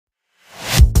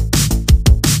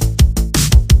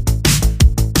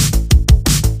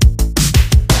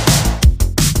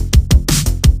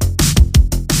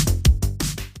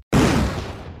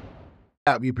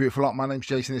You beautiful lot. My name's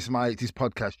Jason. This is my 80s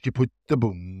podcast. You put the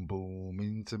boom boom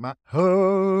into my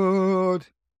hood.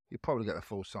 You'll probably get the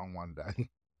full song one day.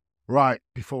 Right,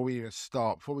 before we even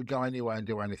start, before we go anywhere and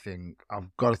do anything, I've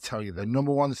got to tell you the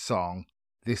number one song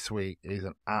this week is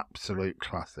an absolute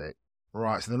classic.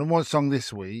 Right, so the number one song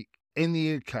this week in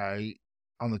the UK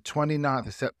on the 29th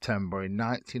of September in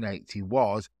 1980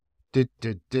 was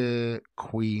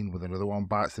Queen with Another One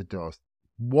Bites the Dust.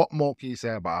 What more can you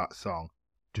say about that song?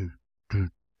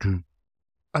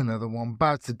 Another one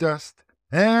bites the dust,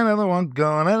 and another one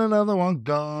gone, and another one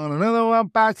gone, another one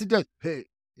bites the dust. Hey,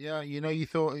 yeah, you know, you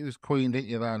thought it was Queen, didn't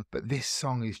you, then? But this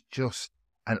song is just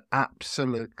an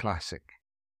absolute classic.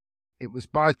 It was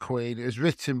by Queen. It was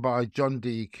written by John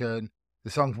Deacon.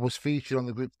 The song was featured on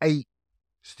the group's 8th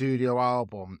studio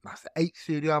album. That's the 8th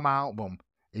studio album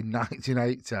in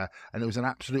 1980, and it was an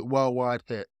absolute worldwide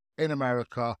hit in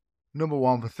America. Number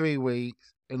one for 3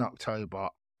 weeks in October.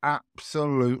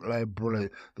 Absolutely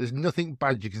brilliant. There's nothing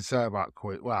bad you can say about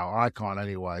Queen. Well, I can't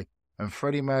anyway. And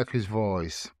Freddie Mercury's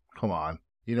voice, come on.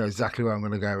 You know exactly where I'm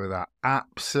going to go with that.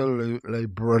 Absolutely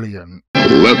brilliant.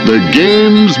 Let the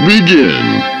games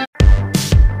begin.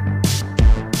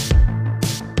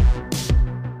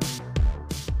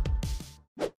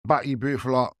 Back you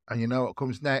beautiful lot, and you know what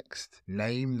comes next?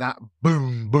 Name that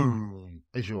boom boom.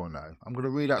 As you all know, I'm going to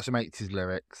read out some 80s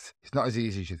lyrics. It's not as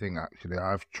easy as you think, actually.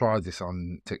 I've tried this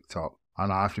on TikTok,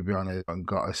 and I have to be honest, I've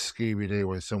got a Scooby-Doo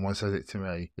when someone says it to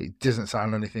me. It doesn't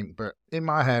sound anything, but in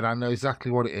my head, I know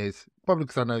exactly what it is. Probably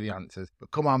because I know the answers.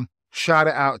 But come on, shout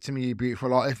it out to me, you beautiful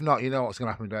lot. If not, you know what's going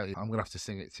to happen, don't you? I'm going to have to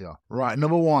sing it to you. Right,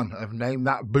 number one of Name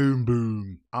That Boom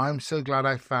Boom. I'm so glad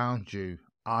I found you.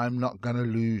 I'm not going to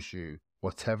lose you.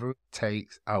 Whatever it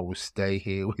takes, I will stay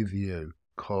here with you.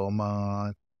 Come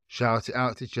on. Shout it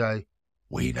out to Jay.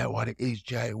 We know what it is,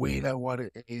 Jay. We know what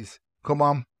it is. Come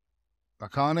on. I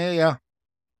can't hear you.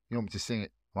 You want me to sing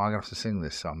it? Well, I'm going to have to sing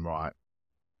this song, right?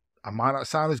 I might not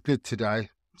sound as good today.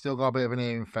 Still got a bit of an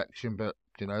ear infection, but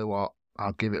you know what?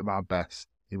 I'll give it my best.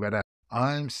 You ready?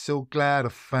 I'm so glad I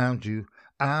found you.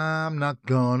 I'm not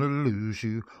gonna lose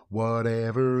you.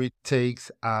 Whatever it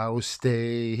takes, I'll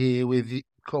stay here with you.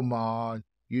 Come on.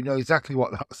 You know exactly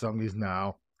what that song is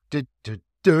now.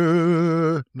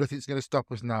 Nothing's Gonna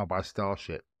Stop Us Now by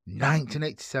Starship.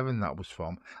 1987 that was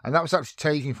from. And that was actually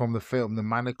taken from the film The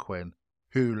Mannequin.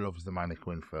 Who loves the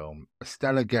Mannequin film?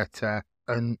 Stella Getter.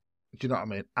 And do you know what I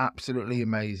mean? Absolutely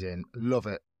amazing. Love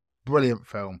it. Brilliant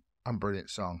film and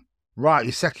brilliant song. Right,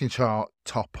 your second chart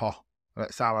topper.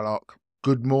 Let's have a look.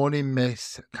 Good morning,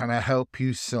 miss. Can I help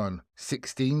you, son?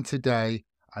 16 today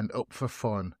and up for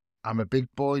fun. I'm a big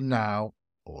boy now,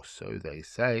 or so they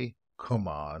say. Come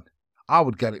on. I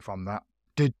would get it from that.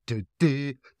 I'm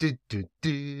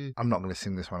not going to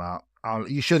sing this one out.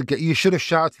 You should have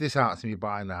shouted this out to me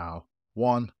by now.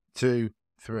 1, 2,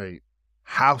 3.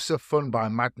 House of Fun by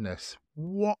Madness.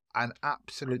 What an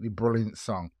absolutely brilliant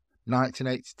song.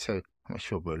 1982. I'm not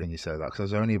sure brilliant you say that because I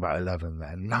was only about 11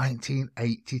 then.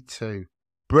 1982.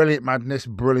 Brilliant Madness,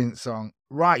 brilliant song.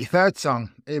 Right, your third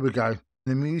song. Here we go.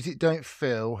 The music don't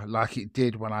feel like it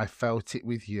did when I felt it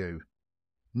with you.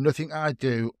 Nothing I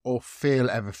do or feel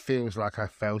ever feels like I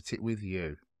felt it with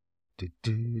you.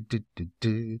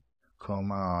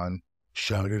 Come on.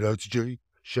 Shout it out to Jay.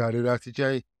 Shout it out to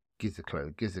Jay. Gives a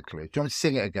clue. Do you want me to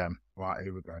sing it again? Right,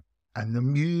 here we go. And the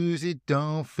music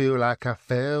don't feel like I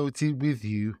felt it with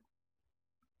you.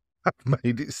 I've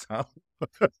made it sound.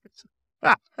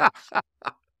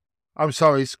 I'm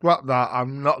sorry, scrap that.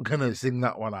 I'm not going to sing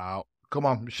that one out. Come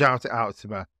on, shout it out to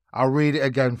me. I'll read it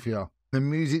again for you. The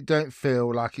music don't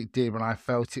feel like it did when I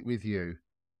felt it with you.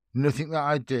 Nothing that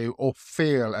I do or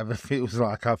feel ever feels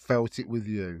like I felt it with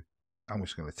you. I'm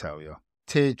just going to tell you.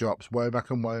 Teardrops, Way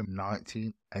Back and Way,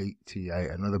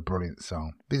 1988. Another brilliant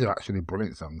song. These are actually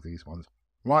brilliant songs, these ones.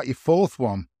 Right, your fourth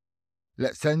one.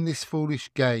 Let's end this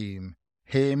foolish game.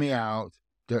 Hear me out.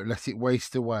 Don't let it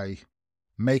waste away.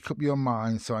 Make up your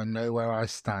mind so I know where I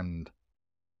stand.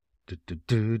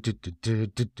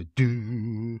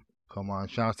 Come on,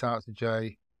 shout out to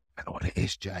Jay. I know what it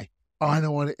is, Jay. I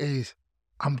know what it is.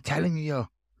 I'm telling you.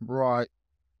 Right.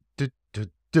 That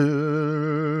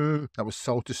was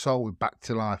Soul to Soul with Back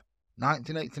to Life.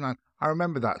 1989. I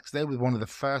remember that because they were one of the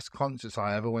first concerts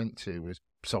I ever went to was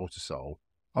Soul to Soul.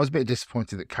 I was a bit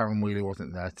disappointed that Karen Wheeler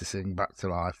wasn't there to sing Back to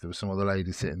Life. There was some other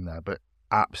lady sitting there, but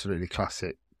absolutely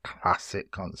classic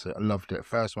concert. I loved it.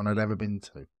 First one I'd ever been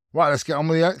to. Right, let's get on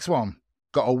with the next one.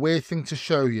 Got a weird thing to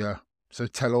show you, so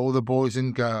tell all the boys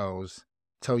and girls.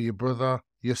 Tell your brother,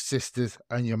 your sisters,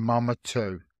 and your mama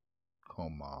too.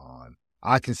 Come on.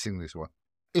 I can sing this one.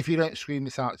 If you don't scream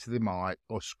this out to the mic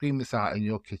or scream this out in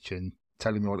your kitchen,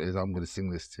 telling me what it is, I'm going to sing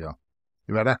this to you.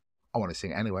 You ready? I want to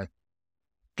sing it anyway.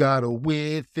 Got a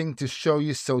weird thing to show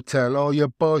you, so tell all your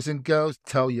boys and girls,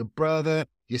 tell your brother,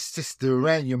 your sister,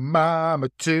 and your mama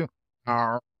too.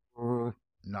 Now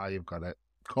you've got it.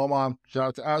 Come on,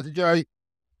 shout it out to Jay.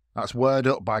 That's Word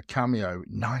Up by Cameo,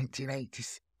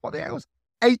 1986. What the hell's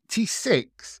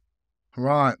 86?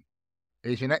 Right,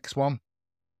 here's your next one.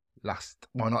 Last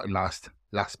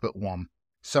but one.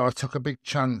 So I took a big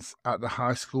chance at the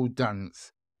high school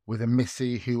dance with a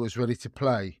missy who was ready to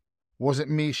play.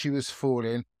 Wasn't me she was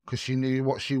fooling, 'cause she knew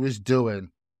what she was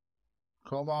doing.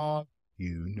 Come on.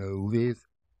 You know this.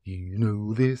 You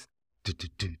know this. This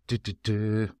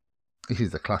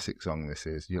is the classic song, this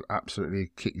is. You'll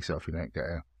absolutely kick yourself if you don't get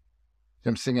it.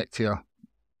 I'm sing it to you.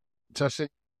 So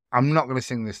I'm not going to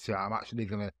sing this to you. I'm actually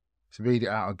going to read it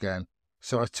out again.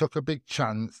 So I took a big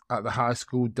chance at the high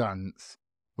school dance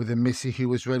with a missy who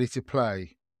was ready to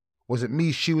play. Was it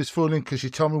me she was fooling, 'cause she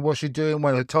told me what she's doing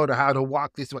when I told her how to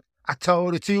walk this way? I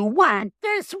told her to walk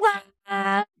this way.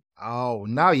 Oh,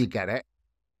 now you get it.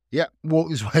 Yep, Walk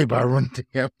This Way by Run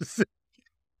DMC.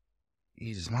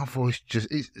 Jesus, my voice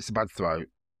it's a bad throat.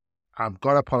 I've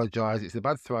got to apologise. It's a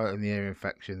bad throat and the ear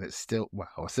infection that's still, well,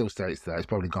 I still say it's there. It's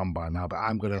probably gone by now, but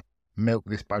I'm going to milk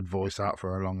this bad voice out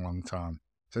for a long, long time.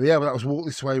 So yeah, but that was Walk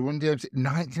This Way, Run DMC,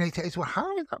 1988. Well,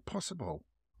 how is that possible?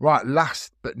 Right,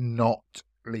 last but not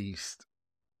least.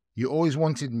 You always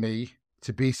wanted me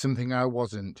to be something I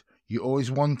wasn't. You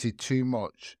always wanted too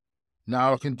much.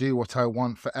 Now I can do what I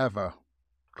want forever.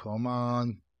 Come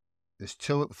on. There's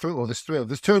three of them.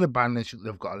 There's two in the band, and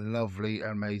they've got a lovely,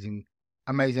 amazing,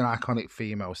 iconic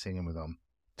female singing with them.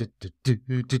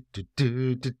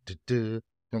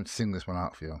 Don't sing this one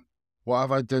out for you. What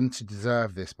Have I Done to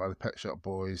Deserve This by the Pet Shop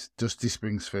Boys, Dusty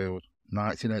Springfield,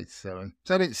 1987.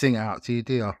 So I didn't sing it out to you,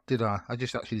 did I? I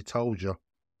just actually told you.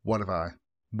 What have I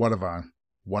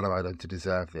done to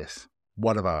deserve this?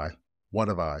 What have I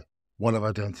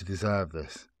done to deserve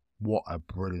this? What a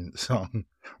brilliant song.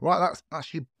 Right,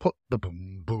 that's you put the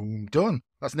boom boom done.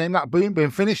 Let's name that boom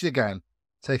boom finished again.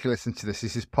 Take a listen to this.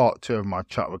 This is part 2 of my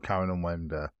chat with Karen and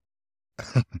Wenda.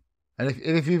 And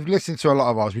if you've listened to a lot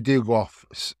of ours, we don't go off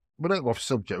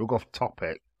subject, we go off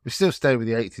topic. We still stay with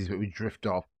the 80s, but we drift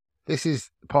off. This is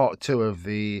part 2 of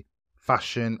the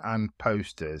fashion and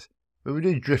posters. But we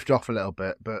do drift off a little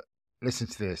bit, but listen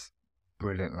to this.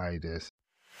 Brilliant, ladies.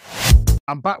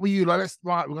 I'm back with you. We're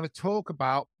going to talk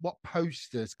about what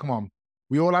posters. Come on.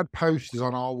 We all had posters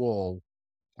on our wall.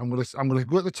 I'm going to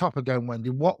go at the top again, Wendy.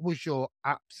 What was your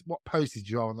apps? What posters did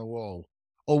you have on the wall?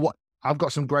 Or what? I've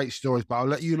got some great stories, but I'll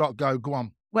let you lot go. Go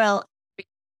on. Well,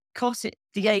 because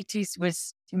the 80s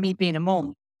was me being a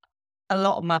mum, a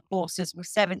lot of my posters were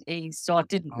 70s, so I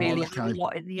didn't really have a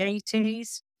lot in the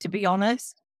 80s, to be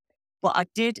honest. But I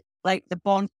did like the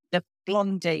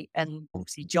Blondie, and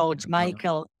obviously George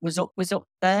Michael was up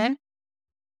there.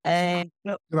 I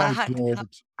had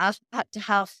to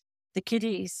have the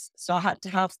Kiddies, so I had to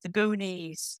have the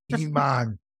Goonies.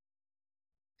 E-Man.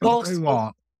 Talking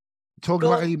about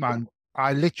E-Man,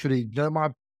 I literally,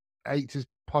 my 80s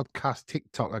podcast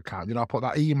TikTok account, I put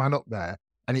that E-Man up there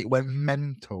and it went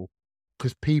mental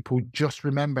because people just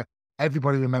remember,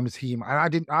 everybody remembers him. And I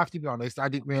have to be honest, I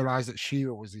didn't realise that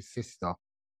Shira was his sister.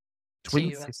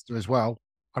 Twin sister as well.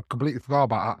 I completely forgot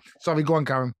about that. Sorry, go on,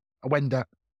 Karen. Wenda.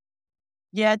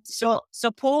 Yeah, so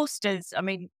posters, I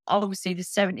mean, obviously the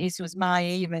 70s was my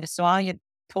era, so I had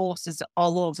posters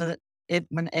all over in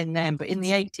them, but in the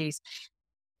 80s,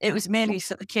 it was mainly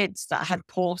for the kids that had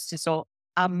posters. So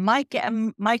I might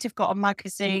have got a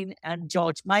magazine, and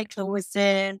George Michael was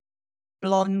in,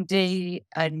 Blondie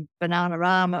and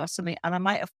Bananarama or something, and I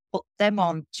might have put them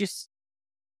on just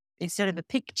instead of a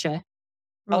picture.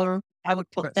 Or I would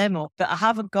put them up, but I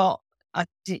haven't got.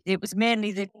 It was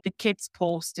mainly the kids'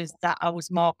 posters that I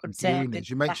was more concerned with.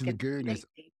 You mentioned the Goonies.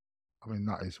 I mean,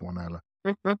 that is one, Ella.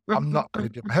 I'm not going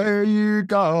to do. Hey, you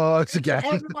guys again.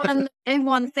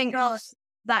 Everyone thinks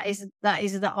that is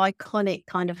the iconic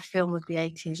kind of film of the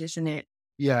 80s, isn't it?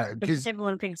 Yeah, because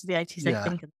everyone thinks of the 80s. They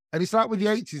think of. And it's like with the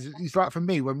 80s. It's like for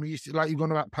me when we used to, like you're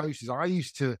going about posters. I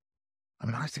used to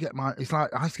get mine. It's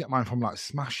like I used to get mine from like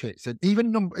Smash Hits, and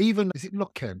even is it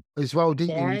Looking as well?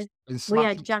 Didn't you? We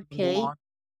had Jackie.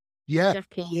 Yeah,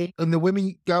 Jackie. And the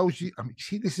women, girls.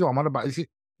 See, this is what I'm on about. Is it?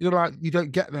 Like you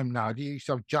don't get them now. Do you used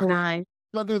to have Jackie? No.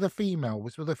 Like there was a female.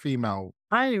 Was with a female?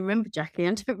 I only remember Jackie.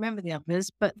 I don't remember the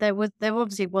others, but there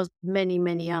obviously was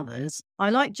many others.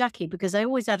 I like Jackie because they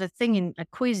always had a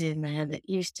quiz in there that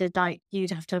used to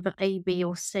you'd have to have an A, B,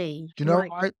 or C. Do you know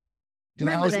why?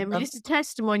 Remember them? You used to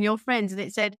test them on your friends, and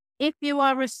it said, if you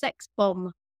are a sex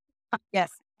bomb.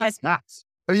 Yes.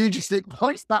 But And you just think,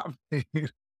 what's that mean?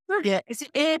 Yeah, is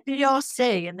it A, B, or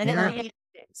C? And then Yeah. it'll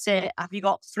say, have you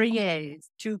got 3 A's,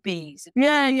 2 B's?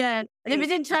 Yeah. And if it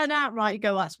didn't turn out right, you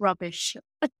go, that's rubbish.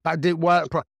 That didn't work.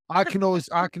 I can always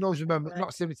remember,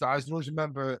 not similar, I can always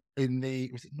remember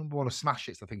was it number 1 or Smash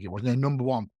Hits, I think it was. No, number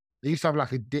 1. They used to have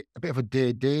like a bit of a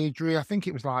Dear Deirdre. I think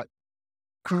it was like,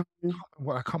 I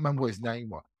can't remember what his name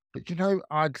was. But because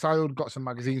I got some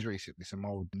magazines recently, some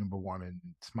old number 1 and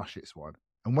Smash Hits one.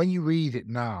 And when you read it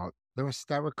now, they're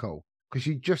hysterical. Because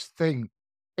you just think,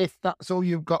 if that's all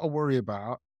you've got to worry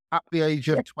about at the age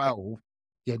of 12,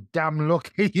 you're damn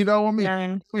lucky. You know what I mean?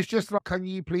 Yeah. It was just like, can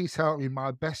you please help me?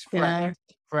 My best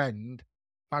friend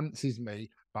fancies me,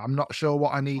 but I'm not sure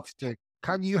what I need to do.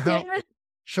 Can you help? Yeah.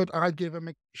 Should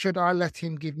I let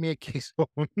him give me a kiss?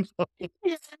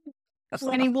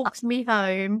 When he walks me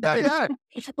home. Yeah.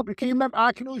 Can you remember?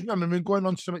 I can always remember going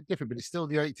on to something different, but it's still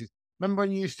the 80s. Remember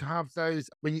when you used to have those?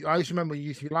 I used to remember when you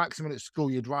used to like someone at school,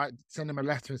 you'd send them a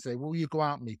letter and say, "Will you go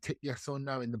out with me? Tick yes or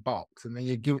no in the box," and then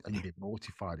you give it, and you'd be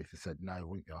mortified if they said no,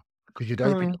 wouldn't you? Because you'd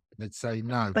open it and they'd say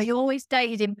no. But you always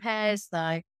dated in pairs,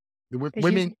 though. The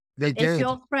women, they did.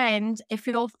 If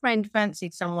your friend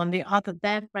fancied someone,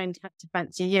 their friend had to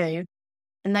fancy you,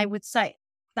 and they would say.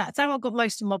 That's how I got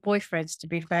most of my boyfriends, to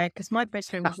be fair, because my best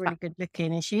friend was really good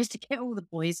looking, and she used to get all the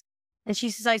boys. And she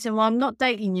used to say to them, "Well, I'm not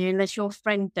dating you unless your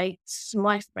friend dates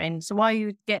my friend. So why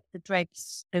you get the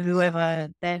dregs of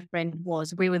whoever their friend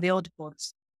was? We were the odd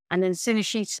ones." And then as soon as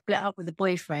she split up with the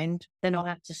boyfriend, then I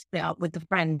had to split up with the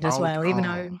friend as well. Even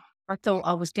though I thought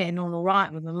I was getting on all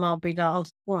right with them, I'll be like, "Oh,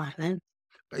 all right then."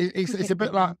 It's a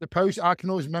bit like the post. I can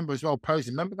always remember as well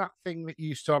posing. Remember that thing that you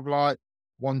used to have like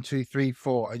 1, 2, 3,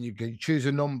 4, and you can choose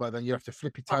a number, then you have to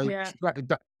flip it over. Yeah.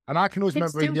 And I can always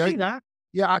remember in the 80s. That.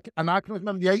 Yeah, and I can always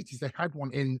remember the 80s. They had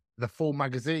one in the full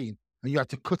magazine, and you had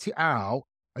to cut it out,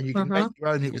 and you can make your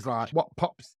own. It was like,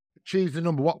 choose the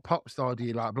number. What pop star do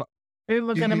you like? Who am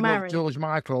I going to marry? George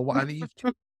Michael or what? And you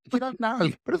don't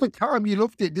know, but at the time you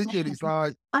loved it, didn't you? And it's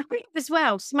like, I think as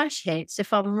well, Smash Hits,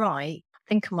 if I'm right, I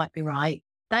think I might be right.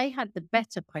 They had the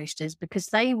better posters because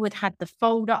they would have the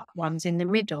fold up ones in the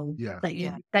middle. Yeah.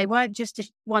 They weren't just the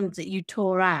ones that you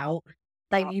tore out.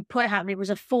 You put it out and it was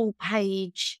a full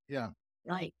page. Yeah.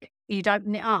 Like you'd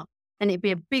open it up and it'd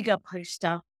be a bigger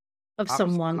poster of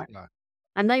someone. Absolutely.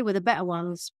 And they were the better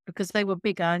ones because they were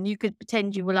bigger and you could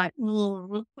pretend you were like,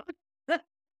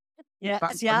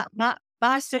 yeah.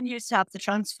 My son used to have the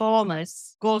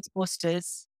Transformers,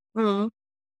 Ghostbusters, and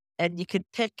you could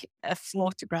pick a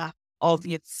photograph of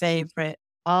your favourite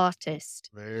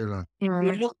artist. Really? If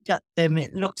you looked at them,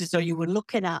 it looked as though you were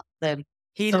looking at them.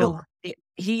 He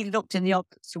looked in the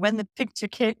opposite. So when the picture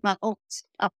came out,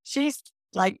 she's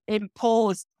like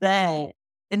imposed there,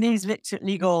 and he's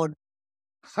literally gone.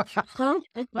 Now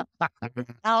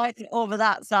I think over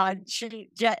that side,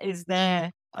 Jet is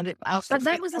there. But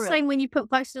that was the same when you put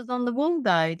posters on the wall,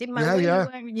 though. It didn't matter what you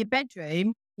were in your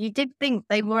bedroom. You did think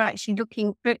they were actually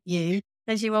looking at you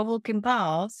as you were walking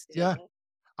past. Yeah.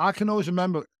 I can always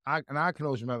remember,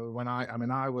 when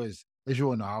I was, as you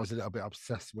all know, I was a little bit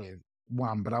obsessed with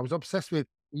Wham, but I was obsessed with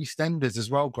EastEnders as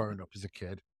well growing up as a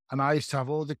kid. And I used to have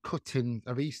all the cuttings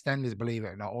of EastEnders, believe it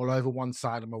or not, all over one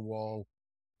side of my wall.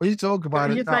 When you talk about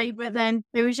Who was your favourite then?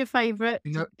 Who was your favourite?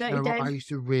 You know what I used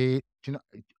to read?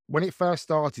 When it first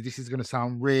started, this is going to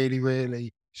sound really,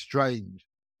 really strange,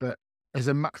 but as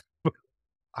a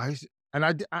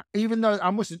even though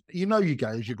I mustn't, you go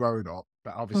as you're growing up,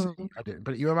 but obviously I didn't.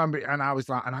 But you remember it, and I was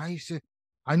like, and I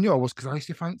knew I was because I used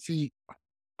to fancy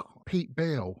Pete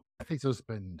Beale, his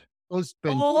husband,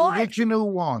 the original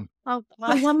one. Oh,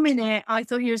 for 1 minute, I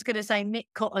thought you was going to say Nick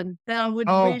Cotton. Then I would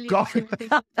really think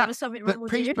there was something wrong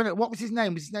with you. What was his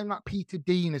name? Was his name like Peter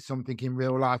Dean or something in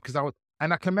real life?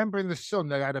 And I can remember in the Sun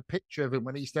they had a picture of him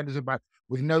when EastEnders were back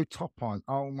with no top on.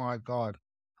 Oh my God.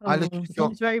 I literally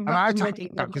thought,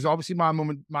 because obviously my mum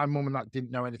and that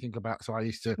didn't know anything about, so I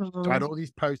used to, so I had all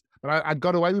these posts, but I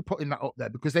got away with putting that up there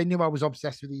because they knew I was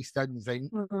obsessed with EastEnders.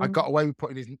 I got away with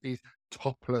putting these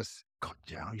topless, God,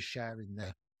 yeah, I was sharing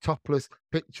there, topless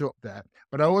picture up there.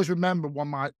 But I always remember when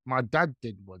my dad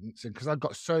did once, and because I'd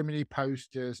got so many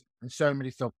posters and so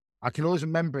many stuff, I can always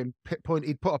remember him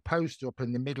he'd put a poster up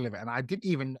in the middle of it, and I didn't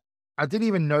even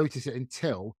notice it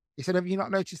until he said, "Have you not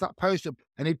noticed that poster?"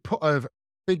 And he'd put a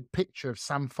big picture of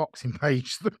Sam Fox in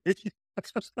page 3.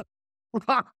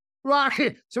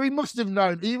 Right. So he must have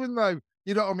known, even though,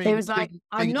 you know what I mean? He was like,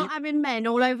 I'm not having men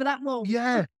all over that wall.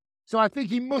 Yeah. So I think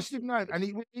he must have known, and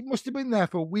he must have been there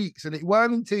for weeks, and it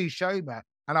weren't until he showed me.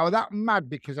 And I was that mad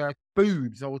because her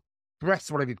boobs or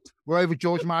breasts, whatever, were over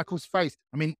George Michael's face.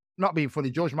 I mean, not being funny,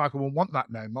 George Michael won't want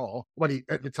that no more.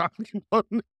 At the time he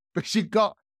won. But she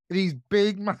got These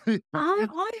big man. I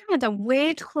had a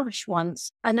weird crush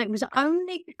once, and it was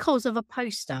only because of a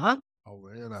poster. Oh,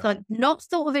 really? So I'd not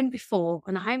thought of him before,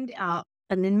 and I hemmed it up,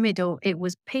 and in the middle, it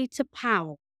was Peter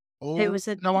Powell. It Oh, was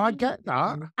a no, I get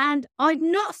that. and I'd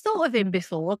not thought of him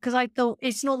before because I thought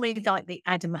it's normally like the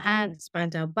Adam Ant,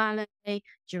 Spandau Ballet,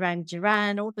 Duran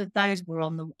Duran, all of those were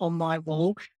on my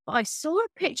wall. But I saw a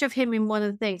picture of him in one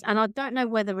of the things, and I don't know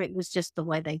whether it was just the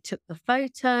way they took the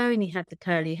photo and he had the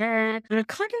curly hair. And I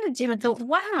kind of looked at him and thought,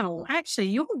 wow, actually,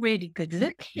 you're really good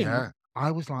looking. Yeah.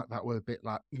 I was like that with a bit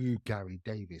like, ooh, Gary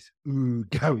Davis. Ooh,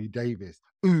 Gary Davis.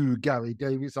 Ooh, Gary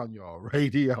Davis on your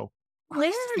radio.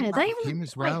 Yeah, they were him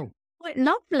as well. quite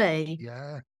lovely.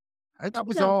 Yeah. That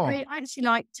was So all. I actually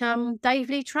liked Dave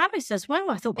Lee Travis as well.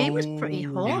 I thought he was pretty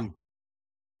hot.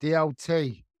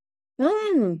 DLT.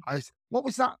 Mm. What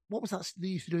was that they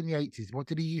used to do in the 80s? What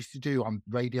did he used to do on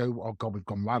radio? Oh, God, we've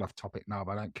gone right off topic now,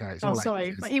 but I don't care. It's all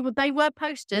sorry. 80s. But they were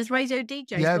posters, radio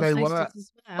DJs. Yeah, they were.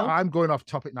 As well. I'm going off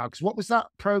topic now because what was that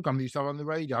program they used to have on the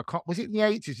radio? Was it in the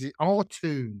 80s? Was it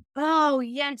R-Tune? Oh,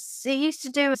 yes. He used to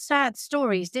do sad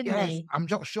stories, didn't he? I'm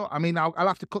not sure. I mean, I'll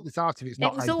have to cut this out if it's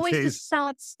not. It was always the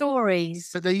sad stories.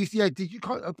 But they used to, did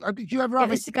you ever have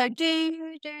it? It used to go,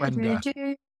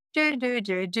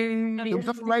 It was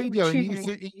on the radio, and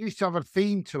it used to have a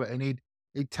theme to it, and he'd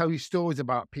tell you stories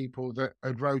about people that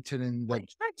had wrote it in the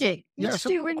tragic. Yeah,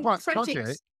 something quite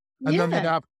tragic. And then they'd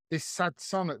have this sad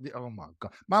song at the oh my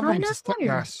God. My mum just sat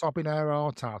there sobbing her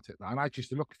heart out at that, and I just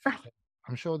to look at it.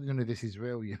 I'm sure none of this is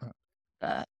real,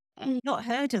 I've not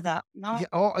heard of that. No.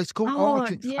 Yeah, it's called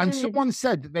Art. And someone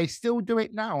said that they still do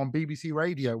it now on BBC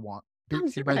Radio 1.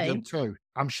 BBC Radio 2.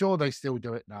 I'm sure they still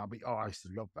do it now, but I used to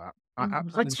love that.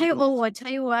 I tell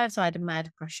you what else I had a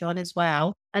mad crush on as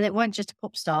well. And it wasn't just a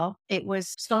pop star, it was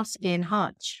Starsky and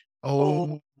Hutch.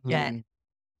 Oh, yeah.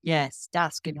 Yes,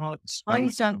 Starsky and Hutch. I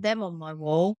used to have them on my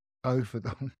wall. Both of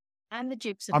them. And the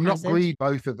Dukes of I'm Hazzard. not greedy,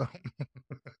 both of them.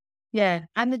 Yeah,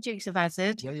 and the Dukes of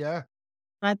Hazzard. Yeah.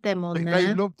 I had them on there.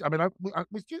 They loved. I mean,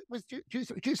 was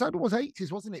Dukes Hazzard was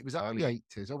 80s, wasn't it? It was early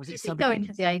 80s, or was it 70s? Go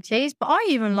into the 80s, but I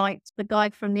even liked the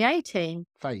guy from the 18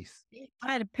 Face.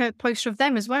 I had a poster of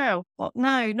them as well. What?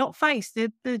 No, not Face.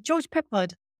 The George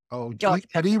Peppard. Oh, George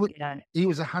Peppard. He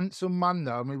was a handsome man,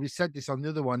 though. I mean, we said this on the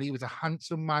other one. He was a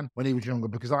handsome man when he was younger,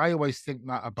 because I always think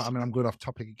that about. I mean, I'm going off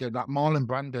topic again. That Marlon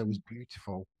Brando was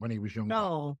beautiful when he was younger.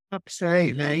 Oh,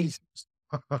 absolutely.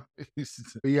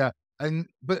 Yeah,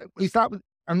 but is that?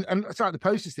 And it's like the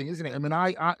posters thing, isn't it? I mean,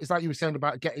 it's like you were saying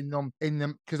about getting them in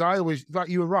them, because I always, like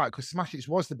you were right, because Smash Hits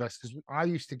was the best, because I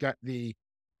used to get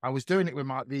I was doing it with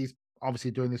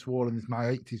obviously doing this wall in my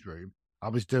 80s room. I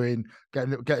was getting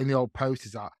the old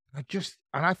posters out.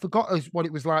 And I forgot what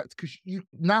it was like, because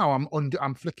now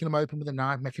I'm flicking them open with a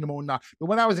knife, making them all nice. But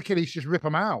when I was a kid, I used to just rip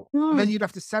them out. And then you'd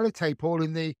have to sellotape all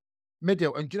in the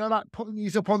middle. And do you know, like putting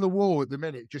these up on the wall at the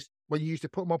minute, just when you used to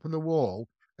put them up on the wall.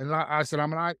 And like I said,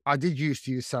 I did used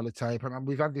to use sellotape, and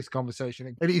we've had this conversation.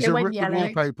 And it is a rip the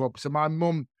wallpaper up. So my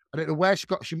mum, I don't know where she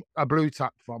got a blue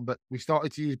tack from, but we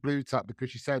started to use blue tack because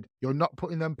she said, you're not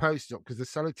putting them posters up because the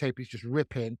sellotape is just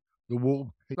ripping the wall.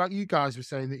 Like you guys were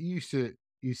saying that you used to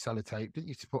use sellotape, didn't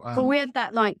you, to put But we had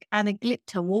that like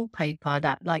anaglitter wallpaper,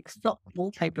 that like stock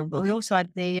wallpaper, but we also had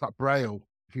the like braille.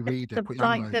 If you read it,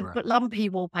 the lumpy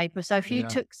wallpaper. So if you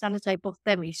took sellotape off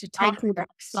them, you should take all that,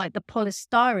 like the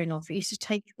polystyrene off. You used to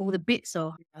take all the bits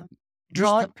off.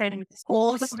 Drawing pins,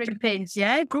 all the pins,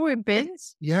 drawing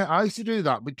pins. Yeah, I used to do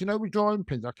that. But with drawing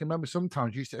pins, I can remember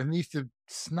sometimes you used to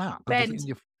snap in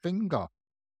your finger.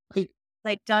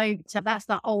 They don't. So that's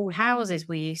the old houses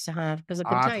we used to have, because I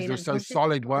can tell you they're so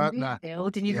solid, weren't they?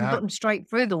 And you can put them straight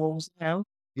through the walls now.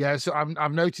 Yeah, so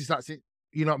I've noticed that's it.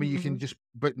 You know what I mean? You can just,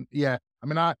 but yeah. I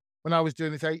mean, when I was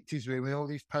doing this 80s room with all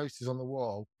these posters on the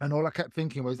wall, and all I kept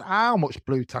thinking was, how much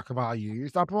blue tack have I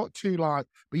used? I brought two but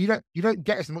you don't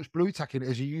get as much blue tack in it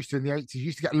as you used to in the 80s. You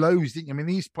used to get loads, didn't you? I mean,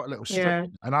 these put a little strip,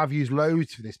 and I've used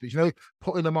loads for this, but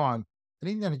putting them on,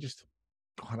 and then it just,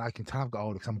 God, I can tell I've got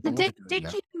older because I'm bored.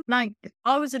 Did you, like,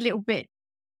 I was a little bit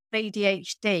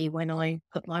ADHD when I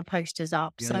put my posters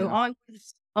up, so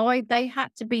they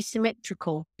had to be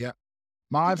symmetrical. Yeah.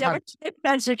 Mine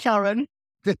Karen.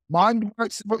 Mine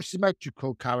was much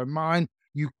symmetrical, Karen. Mine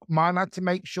had to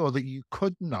make sure that you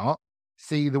could not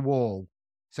see the wall.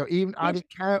 So even I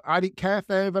didn't care if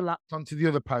they overlapped onto the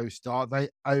other poster. They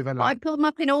overlapped. I put them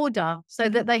up in order so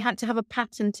that they had to have a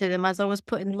pattern to them as I was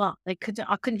putting them up. I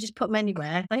couldn't just put them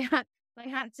anywhere. They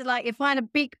had to, like, if I had a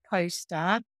big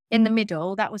poster, in the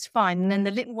middle, that was fine. And then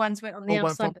the little ones went on the All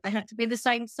went outside, from- but they had to be the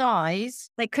same size.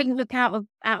 They couldn't look out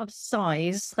of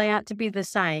size. They had to be the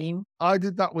same. I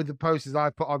did that with the posters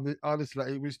I put on.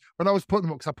 Honestly, it was when I was putting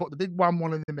them up, because I put the big one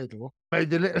in the middle, made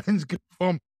the little ones go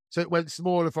from, so it went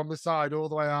smaller from the side all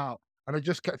the way out. And I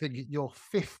just kept thinking, you're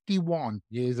 51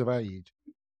 years of age.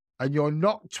 And you're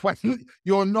not 20,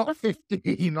 you're not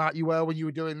 15 like you were when you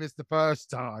were doing this the first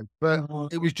time. But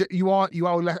it was just, you are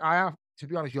less, I have, to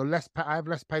be honest, I have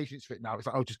less patience for it now. It's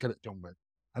like, I'll just get it done with.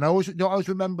 And I always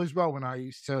remember as well when I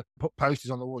used to put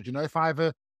posters on the wall. You know,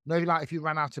 if you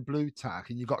ran out of blue tack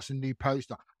and you got some new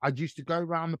poster, I'd used to go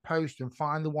around the poster and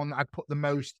find the one that I'd put the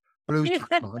most blue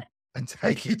tack on and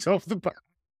take it off the back.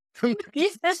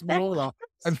 Smaller,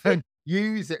 and then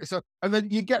use it. So, and then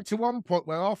you get to one point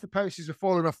where half the posters are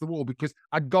falling off the wall because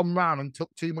I'd gone round and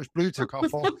took too much blue tack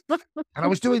off. And I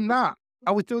was doing that.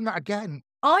 Again.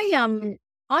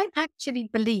 I actually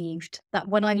believed that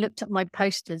when I looked at my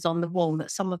posters on the wall,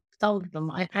 that some of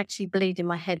them, I actually believed in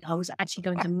my head I was actually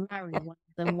going to marry one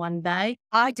of them one day.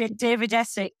 I did David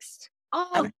Essex.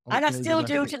 Oh, and I still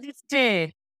do to this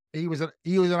day. He was an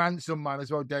handsome man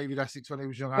as well, David Essex, when he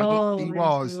was young. He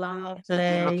was lovely.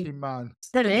 Good-looking man.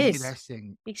 Still David is. Essex.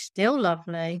 He's still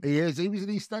lovely. He is. He was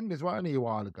in East End as well, wasn't he, a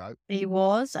while ago? He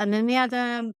was, and then he had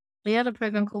a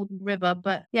program called River.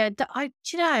 But yeah,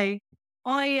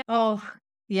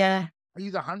 yeah.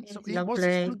 He's a handsome. He Lovely. was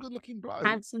a good-looking bloke.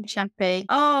 Handsome chappy.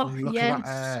 Oh, Look at that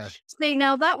hair. See,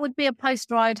 now that would be a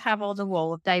poster I'd have on the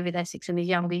wall of David Essex in his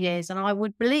younger years, and I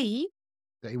would believe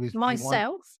That he was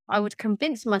I would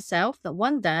convince myself that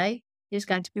one day he was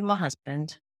going to be my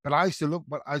husband. But I used to look.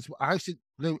 But I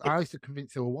used to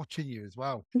convince they were watching you as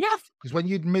well. Yeah. Because when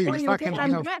you'd move, Well, it's you'll like get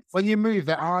anything when you move,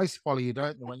 their eyes follow you,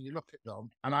 don't they? When you look at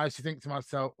them, and I used to think to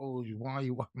myself, "Oh, why are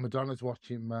you? Madonna's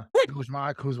watching me. George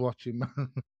Michael's watching me."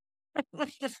 And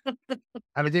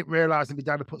I didn't realise that my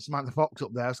dad had put Samantha Fox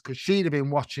up there because she'd have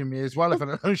been watching me as well if I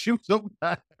didn't know she was up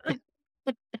there.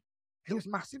 It was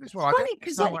massive as well. It's funny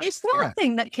because it's not a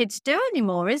thing that kids do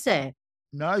anymore, is it?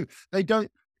 No, they don't.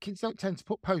 Kids don't tend to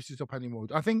put posters up anymore.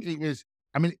 I think it was,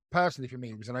 I mean, personally for me,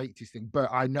 it was an 80s thing, but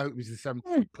I know it was the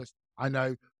 70s because I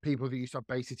know people that used to have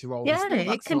Bay City Rollers. Yeah,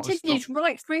 it continues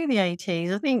right through the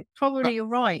 80s. I think probably you're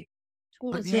right.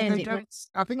 Towards the end,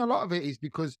 I think a lot of it is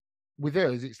because with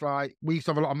us, it's like we used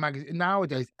to have a lot of magazines.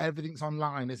 Nowadays, everything's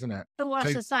online, isn't it? But what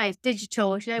I say, it's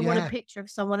digital. If they want a picture of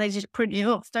someone, they just print it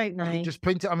off, don't they? Just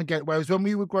print it on and get it. Whereas when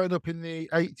we were growing up in the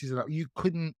 80s, and that, you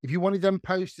couldn't, if you wanted them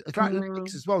posters, it's like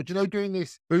lyrics as well. Do you know, doing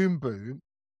this boom boom,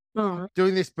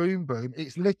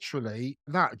 it's literally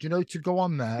that. Do you know, to go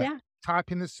on there,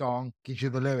 type in the song, gives you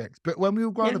the lyrics. But when we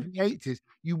were growing up in the 80s,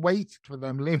 you waited for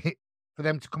them for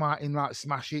them to come out in like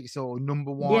smash hits or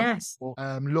number one, or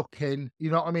looking, you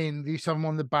know what I mean? You used to have them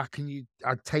on the back, and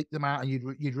I'd take them out, and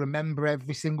you'd remember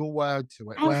every single word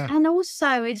to it. And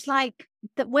also, it's like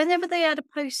that whenever they had a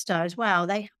poster as well,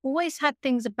 they always had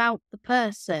things about the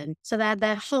person. So they had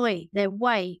their height, their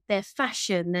weight, their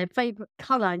fashion, their favourite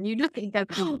colour, and you look at it and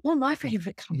go, "Oh, my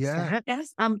favourite colour."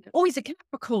 Yes. Always a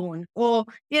Capricorn, or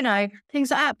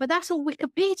things like that. But that's all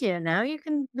Wikipedia now. You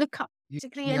can look up. You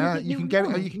can get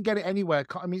it. You can get it anywhere.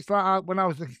 I mean, it's like when I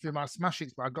was looking through my smash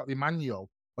hits, but I got the manual.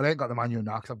 Well, I ain't got the manual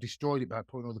now because I've destroyed it by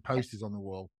putting all the posters on the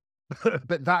wall.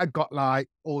 But that had got like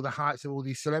all the heights of all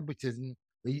these celebrities, and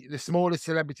the smallest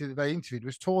celebrity that they interviewed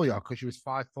was Toya because she was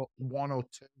 5'1" or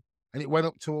 2, and it went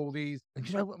up to all these. And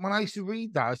you know, when I used to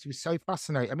read that, it was so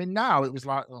fascinating. I mean, now it was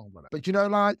like, oh, whatever. But you know,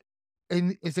 like.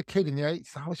 As a kid in the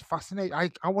 80s, I was fascinated.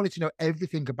 I wanted to know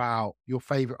everything about your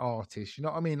favourite artist. You know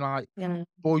what I mean? Like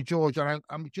Boy George. And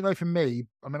do you know, for me,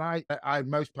 I mean, I had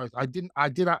most posters. I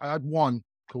had one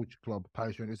Culture Club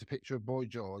poster, and it was a picture of Boy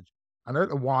George. And I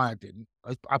don't know why I didn't.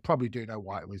 I probably do know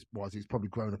why it was. It's probably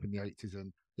grown up in the 80s,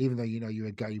 and even though you're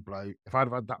a gay bloke, if I'd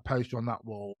have had that poster on that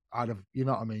wall, I'd have, you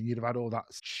know what I mean? You'd have had all that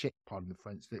shit, pardon the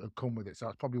French, that would come with it. So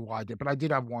that's probably why I did. But I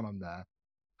did have one on there.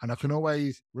 And I can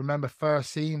always remember first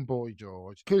seeing Boy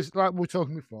George, because like we were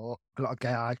talking before, a lot of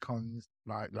gay icons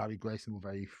like Larry Grayson were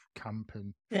very camp,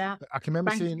 and I can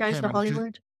remember seeing goes him. To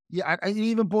Hollywood. And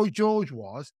even Boy George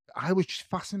I was just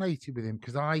fascinated with him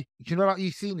because like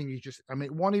you've seen him, he's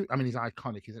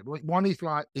iconic, isn't it? But one is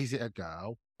like, is it a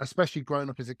girl, especially growing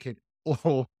up as a kid,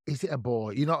 or is it a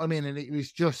boy? You know what I mean? And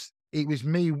it was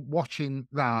me watching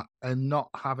that and not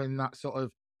having that sort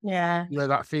of,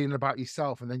 that feeling about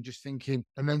yourself, and then just thinking,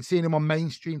 and then seeing him on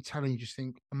mainstream telly, you just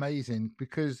think amazing,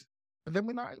 because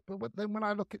But then when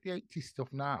I look at the 80s stuff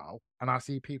now, and I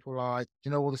see people like,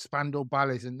 all the Spandau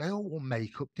ballets, and they all wore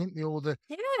makeup, didn't they? All the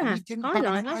Yeah, it didn't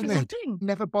eyeliner, bother everything.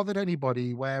 never bothered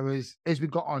anybody. Whereas as we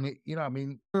got on it, I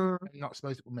mean, Mm, you're not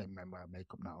supposed to. Well, men wear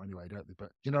makeup now anyway, don't they?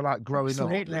 But like growing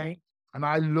up, absolutely. and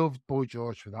I loved Boy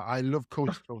George for that. I love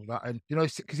Culture for that, and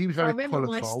because he was I very remember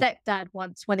my colourful. stepdad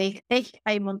once when he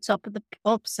came on top of the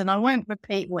pops, and I won't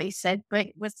repeat what he said, but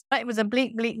it was a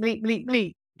bleep, bleep, bleep, bleep,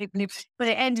 bleep. Bleep, bleep. But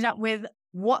it ended up with,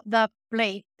 what the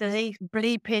bleep does he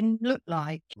bleeping look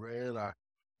like? Really.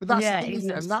 But that's the Yeah, thing, it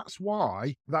isn't it? was.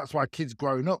 And that's why kids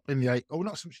growing up in the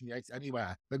not so much in the 80s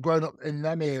anywhere, but growing up in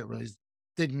them eras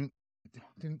didn't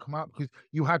come out because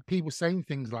you had people saying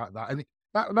things like that. And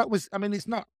that was, I mean, it's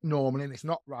not normal and it's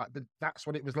not right, but that's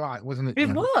what it was like, wasn't it? It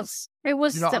was. It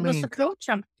was. You know what I That was mean? the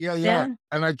culture. Yeah. Yeah.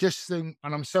 And I just think,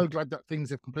 and I'm so glad that things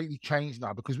have completely changed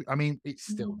now because, I mean, it's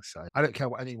still the same. I don't care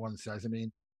what anyone says. I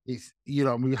mean, it's,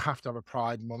 we have to have a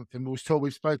Pride Month, and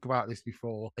we've spoke about this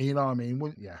before. And, you know what I mean?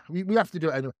 We have to do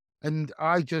it anyway. And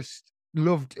I just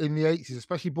loved in the 80s,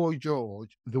 especially Boy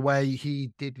George, the way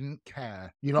he didn't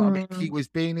care. You know what I mean? He was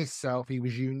being himself. He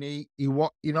was unique. You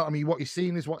know what I mean? What you're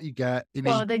seeing is what you get.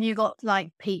 Well, then you got like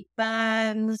Pete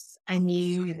Burns, and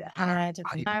you had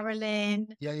Marilyn.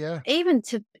 Yeah. Even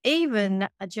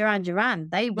Duran Duran,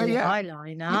 they wore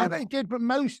eyeliner. Yeah, they did, but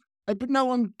no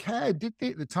one cared, did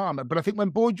they, at the time? But I think when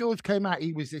Boy George came out,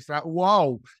 he was just like,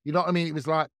 whoa. You know what I mean? It was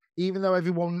like, even though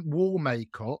everyone wore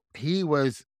makeup, he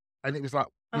was, and it was like,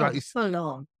 full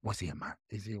on. Was he a man?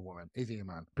 Is he a woman? Is he a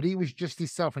man? But he was just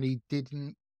himself, and he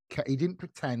didn't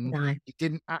pretend. No. He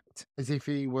didn't act as if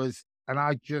he was. And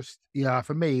I just,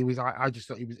 for me, he was. I just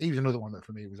thought he was another one that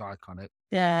for me was iconic.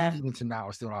 Yeah. Even to now,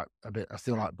 I still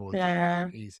like Boy. Yeah.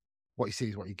 He's what you see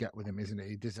is what you get with him, isn't it?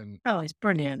 He doesn't. Oh, it's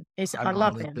brilliant. I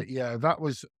love him. But yeah, that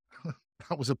was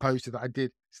that was a poster that I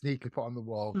did sneakily put on the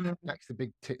wall next to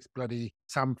Big Tits bloody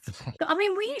Sam. I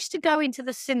mean, we used to go into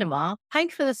the cinema, pay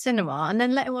for the cinema, and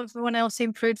then let everyone else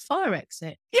in through the fire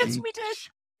exit. Yes, we did.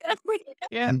 Yes, we did.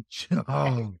 Yeah.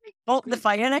 Oh. Bolt the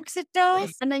fire exit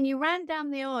doors. And then you ran down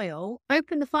the aisle,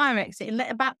 opened the fire exit, and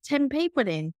let about 10 people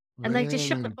in. And they just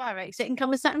shut the fire exit and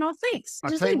come and sat in our seats.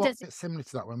 I tell you what, it's similar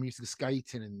to that when we used to go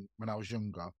skating when I was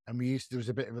younger, and there was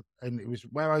a bit of and it was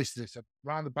where I used to, so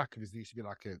around the back of us, there used to be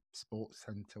like a sports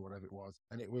centre, whatever it was,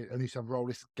 and I used to have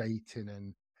roller skating,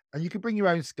 and you could bring your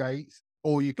own skates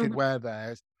or you could wear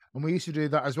theirs, and we used to do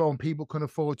that as well, and people couldn't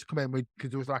afford to come in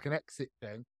because there was like an exit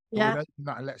thing. Yeah. We'd open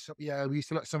that and we used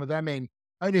to let some of them in.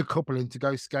 Only a couple in to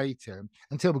go skating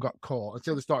until we got caught.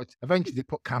 Until they started. Eventually, they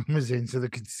put cameras in so they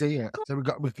could see it. So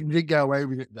we did get away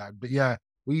with it then. But yeah,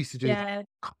 we used to do. Yeah, it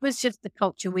was just the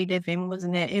culture we live in,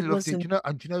 wasn't it? It wasn't. Do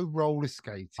you know roller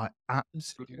skating? I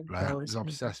absolutely was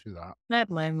obsessed with that. I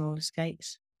had my own roller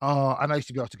skates. Oh, and I used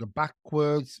to be able to go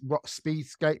backwards, speed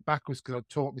skate backwards because I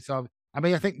taught myself. I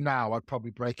mean, I think now I'd probably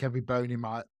break every bone in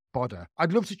my body.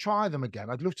 I'd love to try them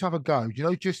again. I'd love to have a go.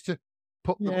 Just to.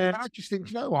 I just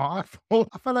think, what? I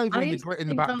fell over in the grit in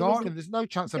the back garden. There's no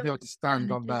chance I'd be able to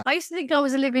stand on that. I used to think I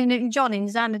was Olivia Newton-John in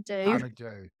Xanadu.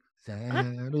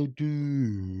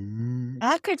 Xanadu.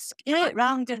 I could skate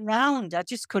round and round. I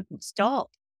just couldn't stop.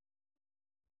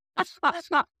 I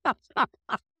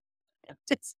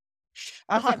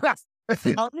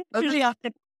literally have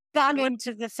to stand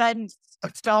into the fence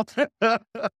and stop.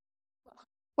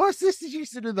 My sisters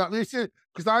used to do that.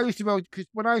 Because I used to be able, because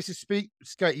when I used to skate,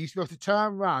 you used to be able to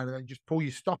turn around and then just pull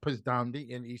your stoppers down, didn't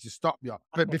you? And it used to stop you.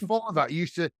 But before that,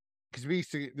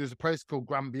 there's a place called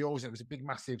Granby-Alls, and it was a big,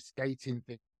 massive skating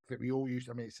thing that we all used.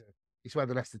 I mean, it's where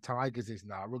the Leicester Tigers is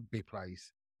now, a rugby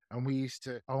place. And we used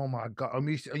to, oh my God, I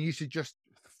used to just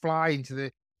fly into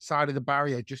the side of the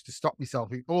barrier just to stop myself.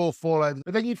 You'd all fall over.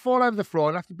 But then you'd fall over the floor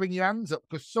and have to bring your hands up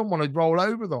because someone would roll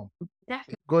over them.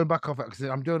 Going back off it, because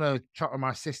I'm doing a chat with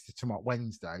my sister tomorrow,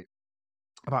 Wednesday,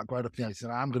 about growing up in the 80s,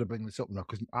 and I'm going to bring this up now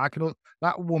because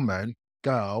that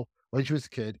girl, when she was a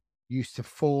kid, used to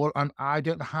fall, and I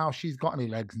don't know how she's got any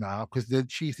legs now because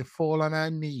she used to fall on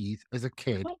her knees as a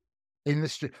kid in the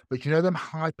street. But you know them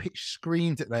high-pitched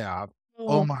screams that they have?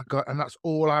 Oh my God. And that's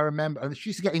all I remember. And she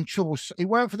used to get in trouble. It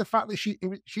weren't for the fact that she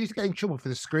used to get in trouble for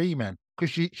the screaming because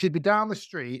she'd be down the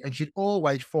street and she'd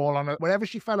always fall on her. Whenever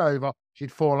she fell over,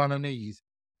 she'd fall on her knees.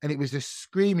 And it was just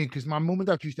screaming because my mum and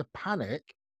dad used to panic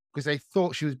because they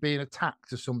thought she was being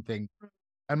attacked or something.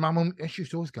 And my mum, she used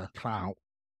to always go, clout.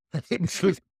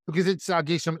 Because I'll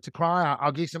give you something to cry out.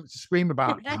 I'll give you something to scream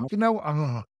about. You know,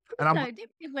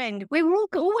 we were all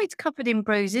always covered in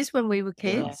bruises when we were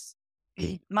kids.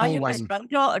 My youngest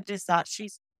granddaughter does that.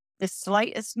 She's the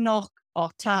slightest knock or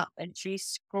tap and she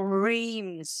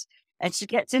screams and she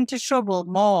gets into trouble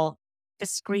more for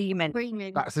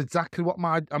screaming. That's exactly what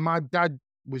my dad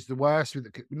was the worst with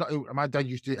it. My dad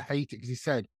used to hate it because he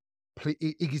said,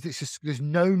 there's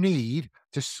no need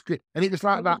to scream. And it was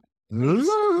like that,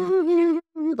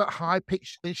 that high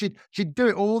pitch. And she'd do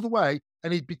it all the way,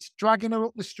 and he'd be dragging her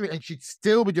up the street, and she'd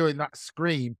still be doing that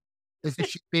scream as if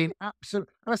she'd been absolute.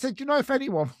 And I said, you know, if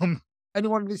anyone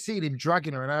had seen him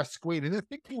dragging her and her squealing, I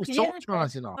think he was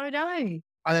torturising her. I know.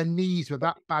 And her knees were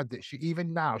that bad that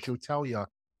even now she'll tell you.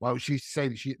 Well, she used to say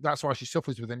that that's why she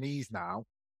suffers with her knees now,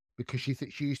 because she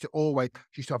used to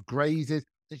have grazes.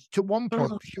 To one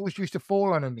point, she always used to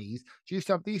fall on her knees. They used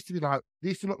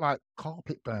to look like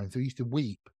carpet burns. They used to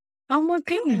weep. Oh my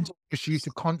God. Because she used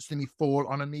to constantly fall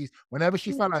on her knees. Whenever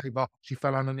she fell over, she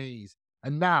fell on her knees.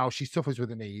 And now she suffers with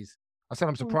her knees. I said,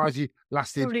 I'm surprised you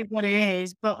lasted. Probably what it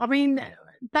is. But I mean,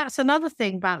 that's another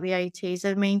thing about the 80s.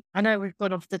 I mean, I know we've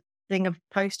got off the thing of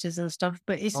posters and stuff,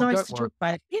 but it's nice to talk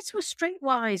about it. Kids were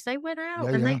streetwise. They went out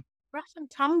and they rough and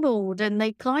tumbled and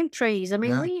they climbed trees. I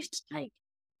mean, we used to take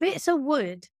bits of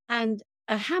wood and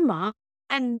a hammer,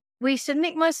 and we used to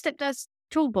nick my stepdad's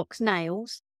toolbox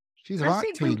nails. She's like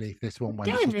tea leaf, this one, when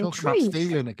she's talking about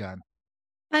stealing again.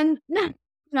 And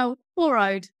no,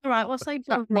 borrowed. All right, we'll say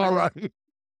borrowed.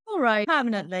 Borrowed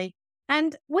permanently.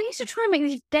 And we used to try and make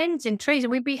these dents in trees, and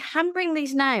we'd be hammering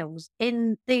these nails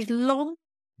in these long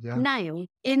nails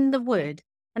in the wood,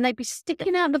 and they'd be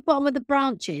sticking out the bottom of the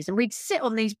branches, and we'd sit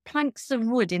on these planks of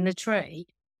wood in the tree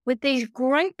with these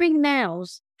great big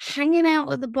nails hanging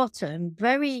out at the bottom,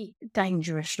 very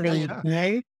dangerously.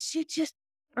 She just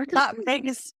that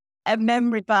brings a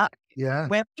memory back. Yeah,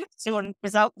 where my son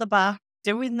was out the back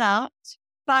doing that,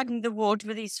 bagging the wood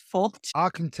with his foot. I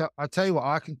tell you what,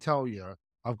 I can tell you.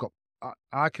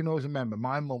 I can always remember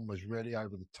my mum was really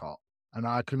over the top, and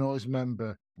I can always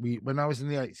remember when I was in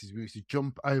the 80s, we used to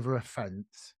jump over a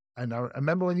fence. And I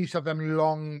remember when you used to have them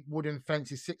long wooden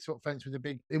fences, 6-foot fence with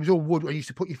it was all wood. I used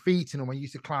to put your feet in them when you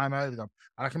used to climb over them.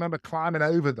 And I can remember climbing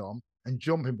over them and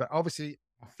jumping, but obviously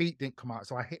my feet didn't come out.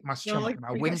 So I hit my stomach and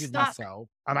I winded myself.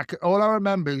 And all I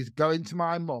remember is going to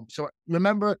my mum. So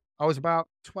remember, I was about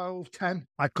 12, 10.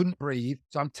 I couldn't breathe.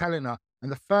 So I'm telling her.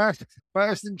 And the first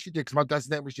thing she did, because my dad's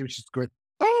name was Jim, she's going,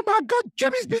 oh my God,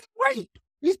 Jimmy's been raped.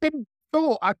 He's been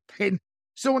thought I'd been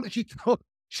someone that she thought.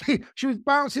 She was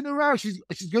bouncing around. She's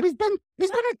good. He's been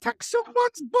attacked.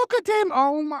 Someone's buggered him.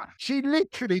 Oh my! She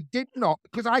literally did not,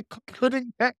 because I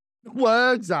couldn't get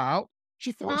words out.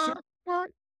 She thought she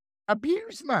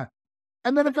abused me,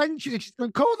 and then eventually she's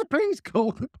going, call the police.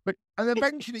 And then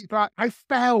eventually it's like I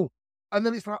fell, and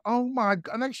then it's like, oh my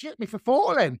God! And then she hit me for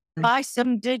falling. My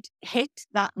son did hit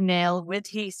that nail with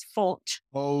his foot.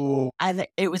 Oh, and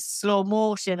it was slow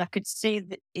motion. I could see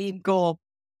him go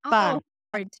bang.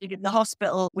 In the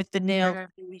hospital with the nail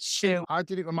in his shoe. I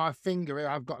did it with my finger.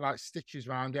 I've got like stitches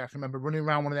around it. I can remember running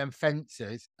around one of them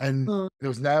fences and there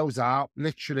was nails out.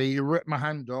 Literally, you ripped my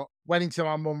hand up, went into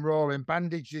my mum roaring,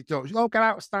 bandaged it up. She said, oh, get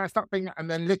outside, stop being.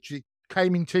 And then literally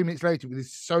came in 2 minutes later with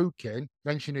this soaking.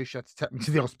 Then she knew she had to take me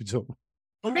to the hospital.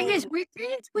 The thing is, we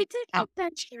did take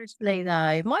that seriously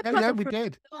though. My brother we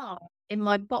did. In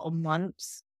my bottom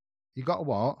once. You got a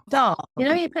what? Dart. You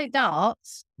know, you play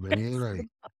darts. Really?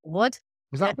 What?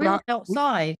 Was that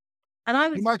outside? And I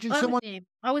was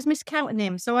I was miscounting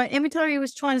him. So every time he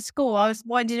was trying to score, I was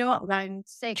winding him up around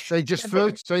 6. They threw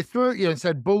it at you and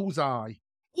said bullseye.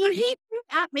 He threw it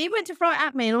at me. He went to throw it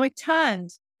at me, and I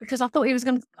turned because I thought he was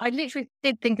going to. I literally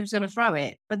did think he was going to throw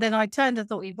it, but then I turned and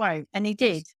thought he won't, and he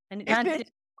did. And it landed.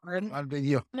 And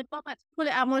you. And I had to pull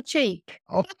it out of my cheek.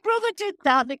 Oh. My brother did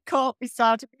that. And it caught me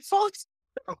side of my foot.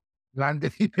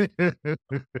 Landed.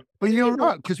 But you're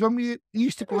right, because when we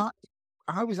used to go.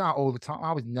 I was out all the time.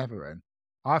 I was never in.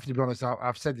 I have to be honest.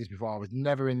 I've said this before. I was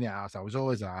never in the house. I was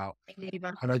always out.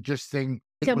 And I just think.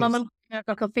 My mum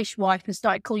like a fishwife and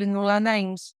started calling all our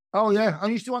names. Oh yeah, I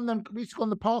used to go on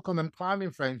the park on them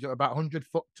climbing frames that are about 100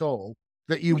 foot tall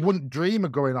that you wouldn't dream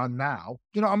of going on now.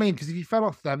 You know what I mean? Because if you fell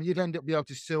off them, you'd end up being able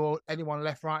to sue anyone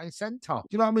left, right, and centre.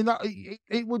 You know what I mean? That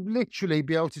it would literally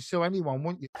be able to sue anyone,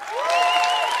 wouldn't you?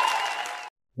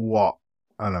 What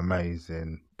an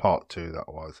amazing part 2 that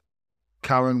was.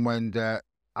 Karen Wendy,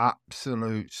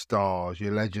 absolute stars,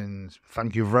 your legends.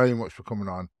 Thank you very much for coming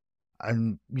on.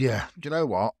 And yeah, do you know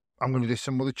what? I'm going to do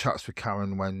some other chats with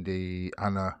Karen, Wendy,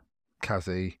 Anna,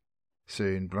 Kazzy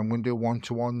soon, but I'm going to do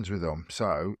one-to-ones with them.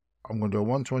 So I'm going to do a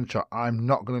one-to-one chat. I'm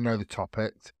not going to know the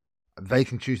topic. They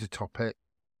can choose the topic.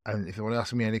 And if they want to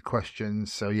ask me any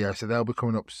questions, so they'll be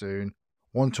coming up soon.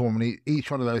 One-to-one, each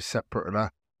one of those separately.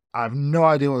 I have no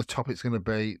idea what the topic's going to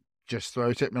be. Just throw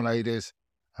it at me, ladies.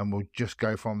 And we'll just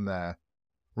go from there.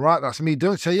 Right, that's me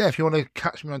done. So yeah, if you want to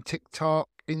catch me on TikTok,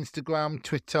 Instagram,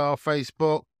 Twitter,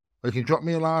 Facebook. Or you can drop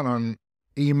me a line on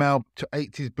email to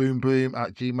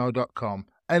 80sboomboom@gmail.com.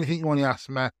 Anything you want to ask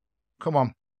me, come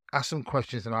on, ask some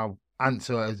questions and I'll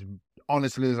answer as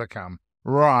honestly as I can.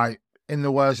 Right, in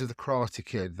the words of the Karate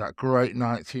Kid, that great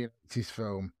 1980s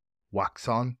film, wax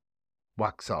on,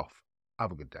 wax off.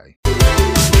 Have a good day.